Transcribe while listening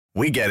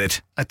We get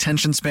it.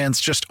 Attention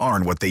spans just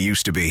aren't what they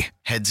used to be.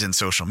 Heads in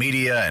social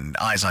media and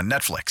eyes on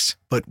Netflix.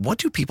 But what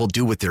do people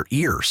do with their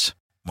ears?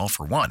 Well,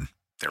 for one,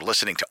 they're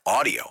listening to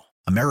audio.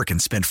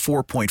 Americans spend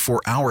 4.4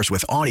 hours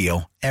with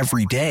audio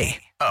every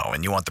day. Oh,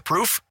 and you want the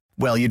proof?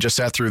 Well, you just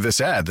sat through this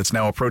ad that's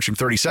now approaching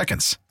 30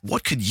 seconds.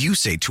 What could you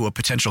say to a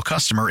potential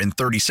customer in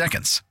 30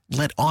 seconds?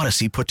 Let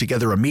Odyssey put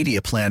together a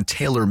media plan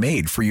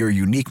tailor-made for your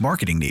unique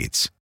marketing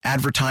needs.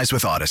 Advertise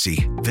with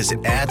Odyssey.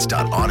 Visit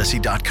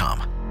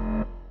ads.odyssey.com.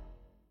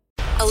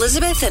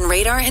 Elizabeth and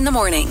Radar in the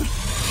morning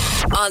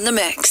on the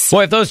mix.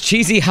 Boy, if those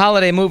cheesy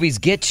holiday movies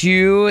get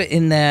you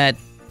in that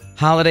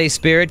holiday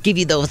spirit, give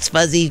you those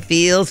fuzzy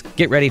feels,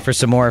 get ready for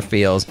some more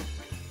feels.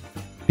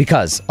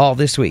 Because all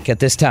this week at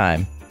this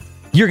time,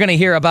 you're going to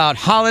hear about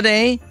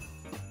Holiday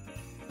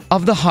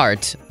of the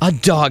Heart, A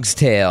Dog's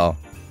Tale.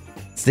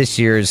 It's this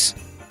year's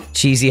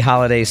cheesy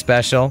holiday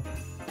special,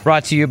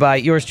 brought to you by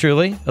yours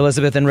truly,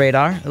 Elizabeth and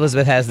Radar.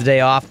 Elizabeth has the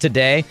day off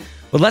today.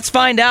 Well, let's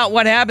find out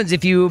what happens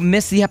if you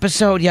missed the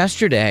episode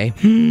yesterday.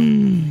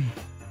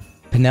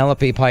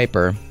 Penelope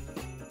Piper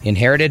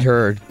inherited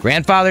her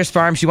grandfather's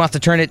farm. She wants to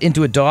turn it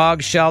into a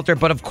dog shelter.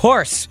 But of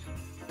course,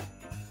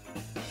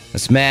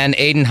 this man,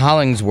 Aiden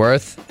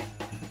Hollingsworth,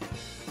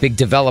 big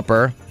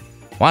developer,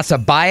 wants to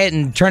buy it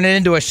and turn it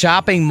into a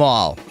shopping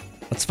mall.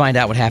 Let's find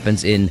out what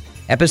happens in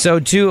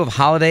episode 2 of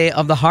Holiday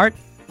of the Heart,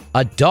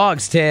 A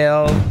Dog's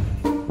Tale.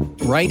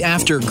 Right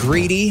after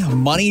greedy,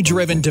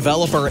 money-driven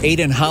developer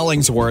Aiden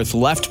Hollingsworth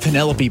left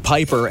Penelope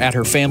Piper at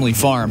her family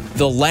farm,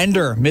 the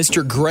lender,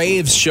 Mr.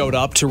 Graves, showed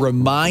up to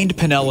remind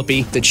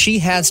Penelope that she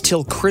has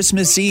till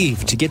Christmas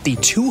Eve to get the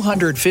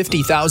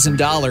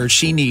 $250,000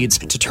 she needs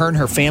to turn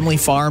her family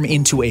farm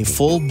into a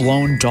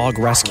full-blown dog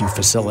rescue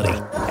facility.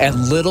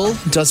 And little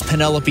does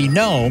Penelope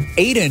know,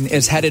 Aiden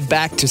is headed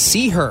back to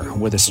see her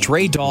with a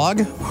stray dog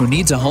who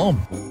needs a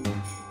home.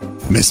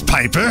 Miss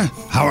Piper,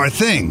 how are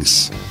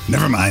things?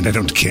 Never mind, I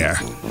don't care.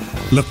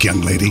 Look,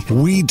 young lady,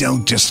 we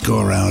don't just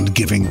go around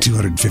giving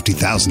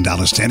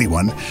 $250,000 to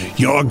anyone.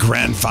 Your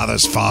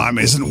grandfather's farm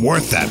isn't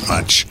worth that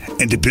much.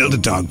 And to build a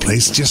dog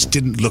place just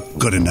didn't look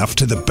good enough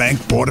to the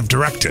bank board of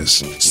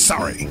directors.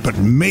 Sorry, but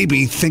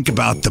maybe think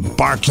about the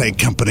Barclay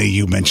company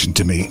you mentioned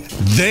to me.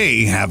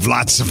 They have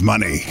lots of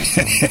money.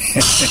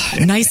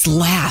 Nice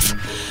laugh.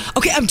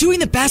 Okay, I'm doing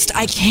the best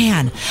I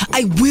can.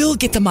 I will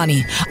get the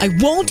money. I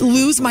won't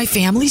lose my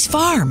family's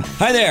farm.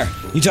 Hi there.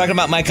 You talking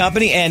about my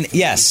company? And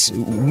yes,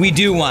 we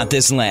do want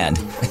this land.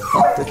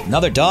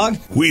 Another dog?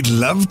 We'd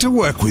love to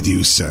work with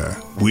you, sir.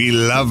 We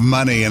love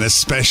money and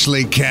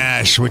especially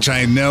cash, which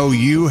I know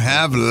you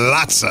have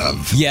lots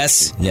of.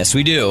 Yes,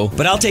 we do.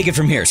 But I'll take it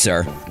from here,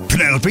 sir.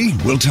 Penelope,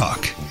 we'll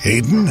talk.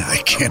 Aiden, I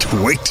can't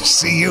wait to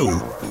see you.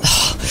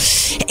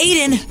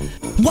 Aiden,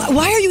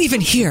 why are you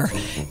even here?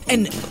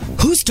 And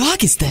whose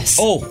dog is this?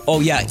 Oh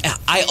yeah.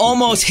 I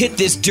almost hit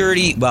this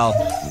dirty, well,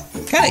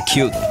 kind of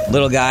cute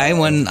little guy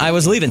when I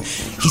was leaving.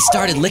 He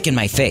started licking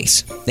my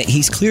face.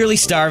 He's clearly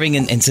starving,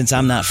 and since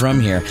I'm not from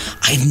here,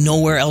 I have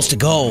nowhere else to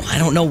go. I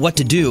don't know what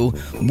to do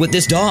with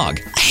this dog.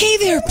 Hey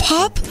there,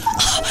 pup.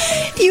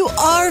 Oh, you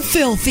are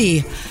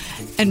filthy.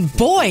 And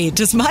boy,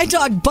 does my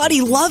dog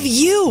Buddy love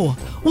you.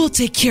 We'll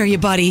take care of you,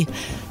 Buddy.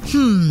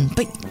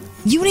 But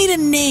you need a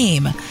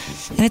name.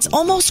 And it's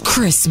almost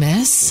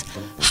Christmas.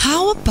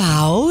 How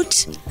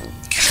about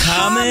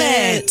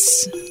Comet?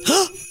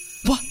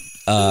 What?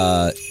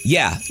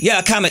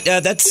 Yeah, Comet.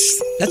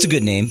 That's a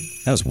good name.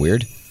 That was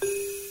weird.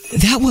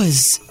 That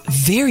was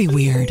very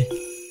weird.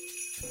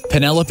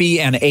 Penelope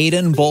and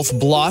Aiden both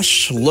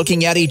blush,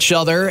 looking at each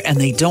other,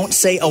 and they don't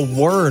say a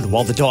word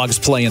while the dogs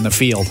play in the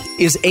field.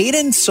 Is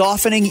Aiden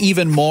softening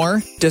even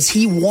more? Does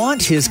he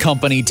want his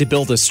company to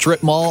build a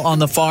strip mall on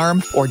the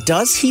farm? Or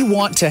does he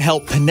want to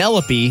help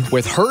Penelope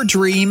with her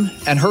dream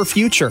and her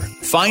future?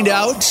 Find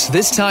out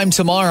this time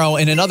tomorrow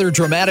in another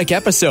dramatic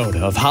episode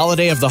of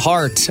Holiday of the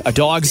Heart, A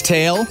Dog's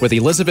Tale with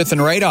Elizabeth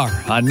and Radar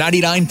on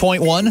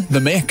 99.1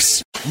 The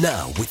Mix.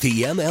 Now, with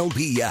the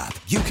MLB app,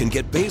 you can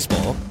get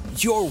baseball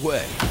your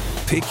way.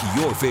 Pick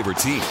your favorite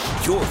team,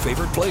 your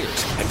favorite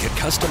players, and get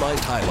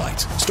customized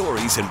highlights,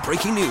 stories, and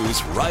breaking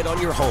news right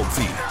on your home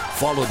feed.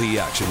 Follow the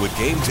action with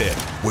Game 10,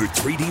 where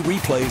 3D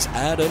replays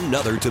add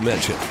another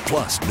dimension.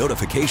 Plus,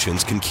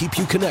 notifications can keep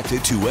you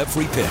connected to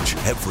every pitch,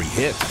 every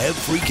hit,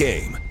 every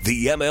game.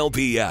 The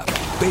MLB app.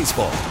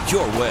 Baseball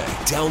your way.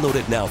 Download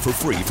it now for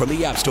free from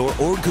the App Store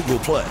or Google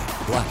Play.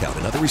 Blackout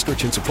and other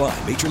restrictions apply.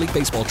 Major League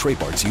Baseball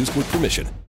trademarks used with permission.